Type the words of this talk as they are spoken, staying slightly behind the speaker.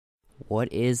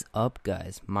What is up,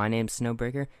 guys? My name's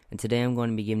SnowBreaker, and today I'm going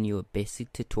to be giving you a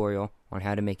basic tutorial on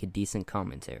how to make a decent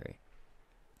commentary.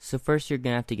 So first, you're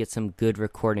going to have to get some good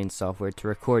recording software to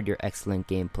record your excellent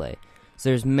gameplay. So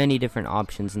there's many different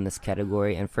options in this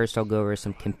category, and first I'll go over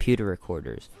some computer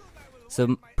recorders.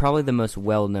 So probably the most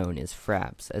well-known is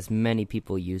Fraps, as many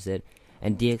people use it,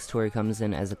 and DxTory comes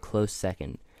in as a close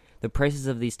second. The prices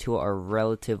of these two are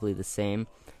relatively the same,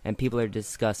 and people are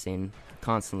discussing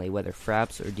constantly whether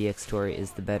Fraps or DxTory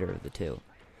is the better of the two.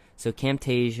 So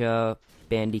Camtasia,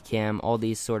 Bandicam, all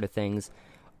these sort of things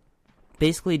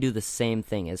basically do the same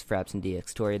thing as Fraps and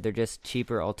DxTory. They're just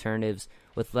cheaper alternatives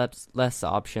with less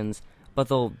options, but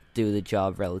they'll do the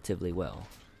job relatively well.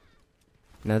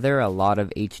 Now, there are a lot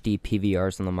of HD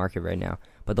PVRs on the market right now,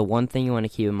 but the one thing you want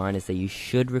to keep in mind is that you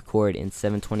should record in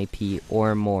 720p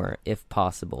or more if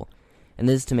possible. And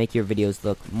this is to make your videos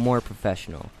look more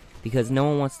professional, because no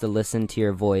one wants to listen to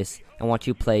your voice and watch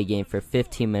you play a game for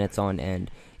 15 minutes on end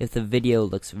if the video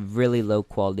looks really low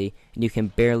quality and you can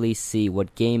barely see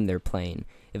what game they're playing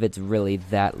if it's really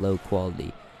that low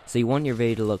quality. So you want your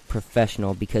video to look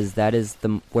professional, because that is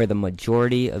where the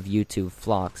majority of YouTube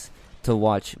flocks to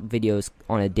watch videos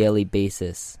on a daily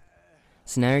basis.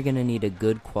 So now you're going to need a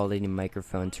good quality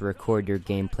microphone to record your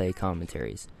gameplay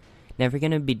commentaries. Now, if you're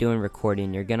going to be doing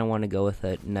recording, you're going to want to go with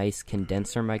a nice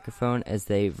condenser microphone, as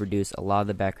they reduce a lot of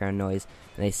the background noise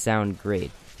and they sound great.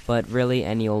 But really,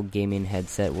 any old gaming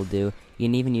headset will do. You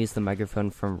can even use the microphone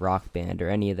from Rock Band or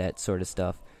any of that sort of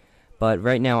stuff. But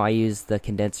right now I use the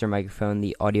condenser microphone,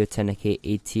 the Audio-Technica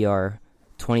ATR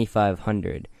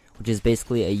 2500, which is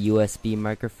basically a USB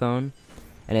microphone,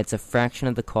 and it's a fraction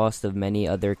of the cost of many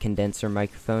other condenser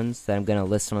microphones that I'm going to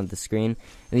list on the screen.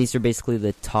 And these are basically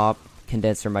the top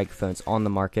condenser microphones on the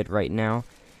market right now,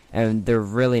 and they're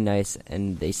really nice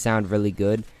and they sound really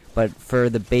good. But for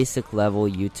the basic level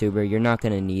YouTuber, you're not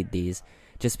going to need these.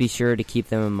 Just be sure to keep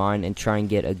them in mind and try and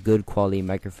get a good quality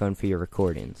microphone for your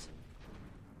recordings.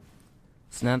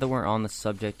 So now that we're on the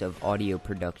subject of audio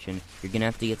production, you're going to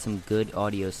have to get some good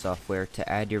audio software to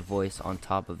add your voice on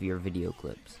top of your video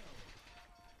clips.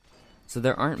 So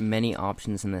there aren't many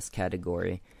options in this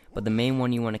category, but the main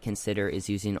one you want to consider is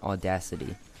using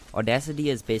Audacity. Audacity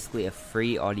is basically a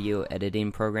free audio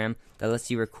editing program that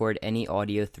lets you record any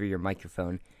audio through your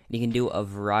microphone, and you can do a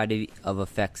variety of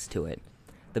effects to it.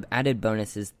 The added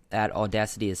bonus is that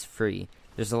Audacity is free.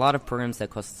 There's a lot of programs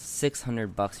that cost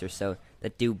 $600 or so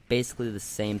that do basically the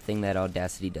same thing that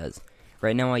Audacity does.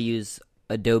 Right now I use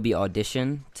Adobe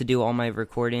Audition to do all my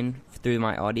recording through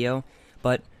my audio,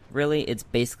 but really it's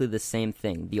basically the same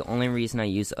thing. The only reason I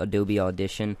use Adobe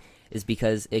Audition is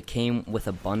because it came with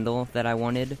a bundle that I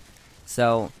wanted.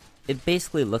 So it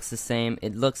basically looks the same.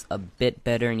 It looks a bit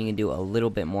better and you can do a little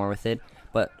bit more with it,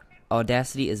 but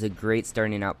Audacity is a great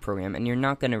starting out program, and you're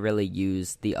not going to really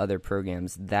use the other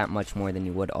programs that much more than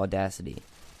you would Audacity.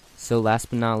 So last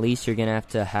but not least, you're going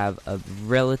to have a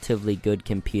relatively good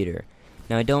computer.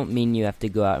 Now, I don't mean you have to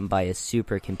go out and buy a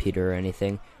supercomputer or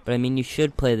anything, but I mean you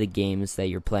should play the games that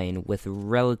you're playing with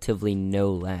relatively no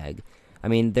lag. I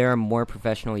mean, there are more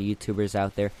professional YouTubers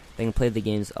out there that can play the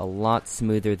games a lot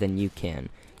smoother than you can.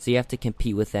 So you have to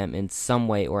compete with them in some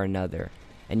way or another.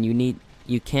 And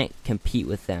you can't compete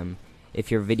with them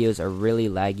if your videos are really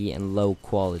laggy and low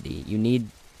quality. You need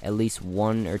at least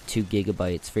 1 or 2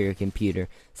 gigabytes for your computer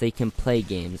so you can play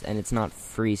games and it's not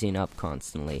freezing up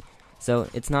constantly. So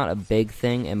it's not a big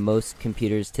thing, and most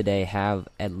computers today have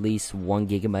at least 1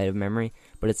 gigabyte of memory,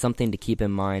 but it's something to keep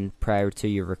in mind prior to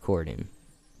your recording.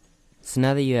 So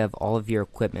now that you have all of your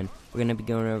equipment, we're going to be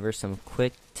going over some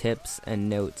quick tips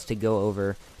and notes to go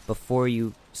over before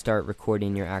you start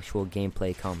recording your actual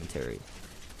gameplay commentary.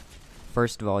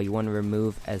 First of all, you want to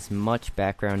remove as much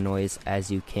background noise as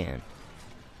you can.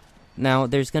 Now,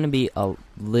 there's going to be a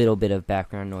little bit of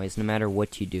background noise no matter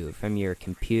what you do, from your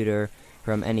computer,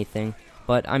 from anything.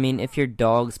 But, I mean, if your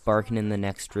dog's barking in the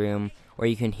next room, or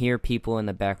you can hear people in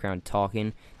the background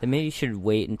talking, then maybe you should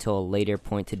wait until a later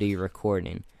point to do your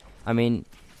recording. I mean,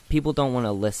 people don't want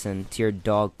to listen to your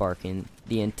dog barking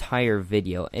the entire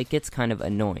video. It gets kind of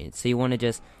annoying. So you want to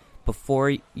just,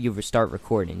 before you start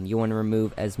recording, you want to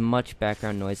remove as much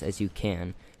background noise as you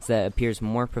can so that it appears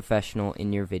more professional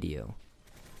in your video.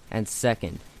 And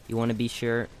second, you want to be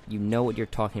sure you know what you're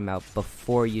talking about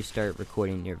before you start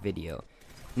recording your video.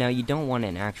 Now, you don't want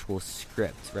an actual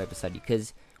script right beside you,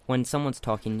 because when someone's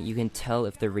talking, you can tell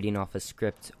if they're reading off a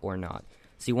script or not.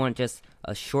 So you want just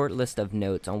a short list of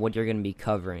notes on what you're going to be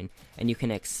covering, and you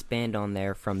can expand on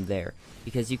there from there,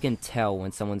 because you can tell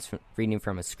when someone's reading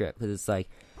from a script, because it's like,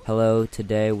 hello,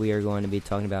 today we are going to be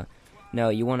talking about. No,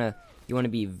 you want to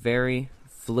be very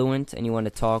fluent and you want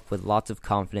to talk with lots of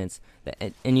confidence,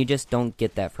 and you just don't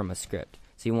get that from a script.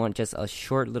 So you want just a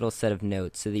short little set of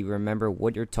notes so that you remember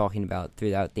what you're talking about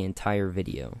throughout the entire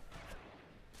video.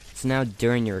 So now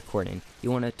during your recording,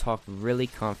 you want to talk really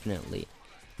confidently.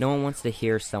 No one wants to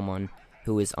hear someone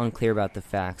who is unclear about the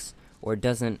facts or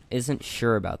isn't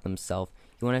sure about themselves.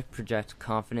 You want to project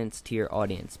confidence to your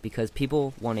audience because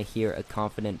people want to hear a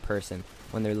confident person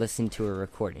when they're listening to a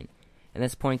recording. And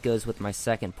this point goes with my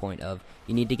second point of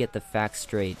you need to get the facts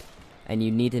straight and you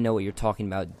need to know what you're talking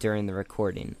about during the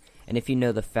recording. And if you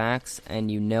know the facts and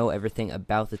you know everything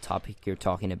about the topic you're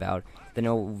talking about, then it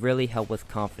will really help with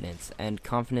confidence. And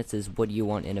confidence is what you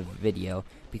want in a video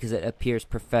because it appears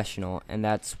professional, and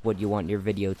that's what you want your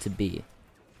video to be.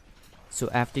 So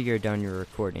after you're done your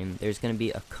recording, there's going to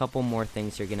be a couple more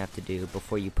things you're going to have to do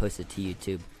before you post it to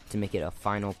YouTube to make it a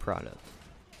final product.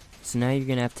 So now you're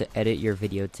going to have to edit your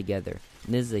video together.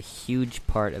 And this is a huge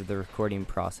part of the recording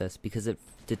process because it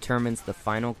determines the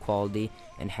final quality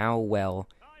and how well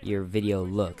your video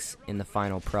looks in the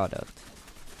final product.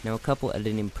 Now a couple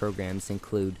editing programs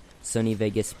include Sony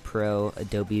Vegas Pro,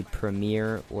 Adobe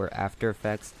Premiere, or After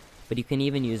Effects, but you can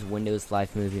even use Windows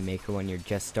Live Movie Maker when you're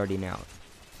just starting out.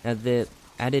 Now the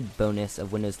added bonus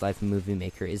of Windows Live Movie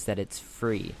Maker is that it's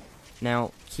free.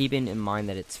 Now keeping in mind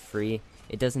that it's free,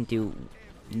 it doesn't do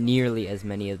nearly as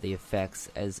many of the effects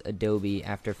as Adobe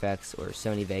After Effects or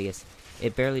Sony Vegas.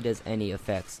 It barely does any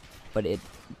effects, but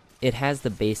it has the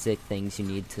basic things you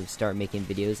need to start making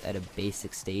videos at a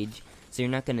basic stage, so you're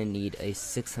not going to need a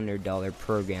 $600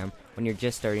 program when you're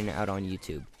just starting out on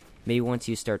YouTube. Maybe once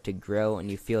you start to grow and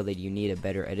you feel that you need a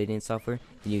better editing software,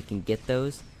 then you can get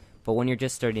those, but when you're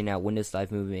just starting out, Windows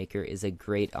Live Movie Maker is a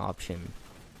great option.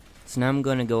 So now I'm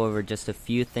going to go over just a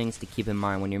few things to keep in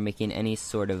mind when you're making any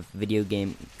sort of video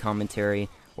game commentary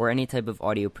or any type of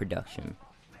audio production.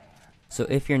 So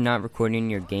if you're not recording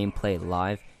your gameplay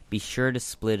live, be sure to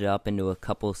split it up into a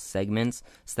couple segments,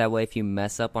 so that way if you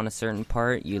mess up on a certain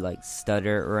part, you like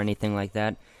stutter or anything like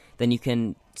that, then you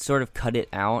can sort of cut it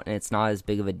out and it's not as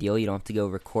big of a deal. You don't have to go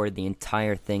record the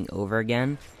entire thing over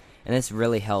again. And this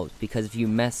really helps because if you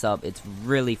mess up, it's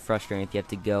really frustrating if you have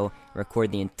to go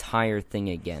record the entire thing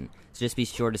again. So just be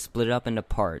sure to split it up into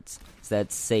parts so that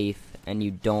it's safe and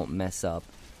you don't mess up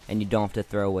and you don't have to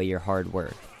throw away your hard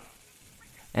work.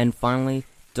 And finally,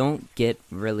 don't get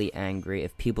really angry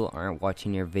if people aren't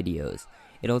watching your videos.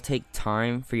 It'll take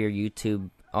time for your YouTube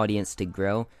audience to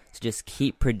grow, so just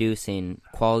keep producing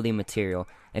quality material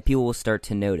and people will start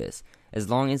to notice. As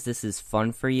long as this is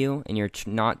fun for you and you're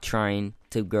not trying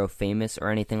to grow famous or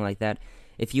anything like that,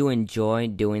 if you enjoy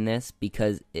doing this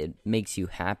because it makes you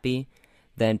happy,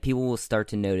 then people will start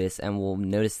to notice and will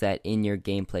notice that in your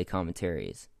gameplay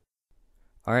commentaries.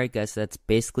 Alright guys, so that's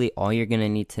basically all you're going to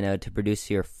need to know to produce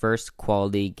your first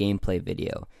quality gameplay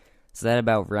video. So that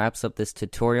about wraps up this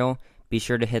tutorial. Be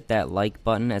sure to hit that like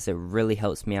button as it really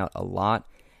helps me out a lot,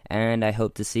 and I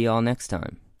hope to see you all next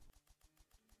time.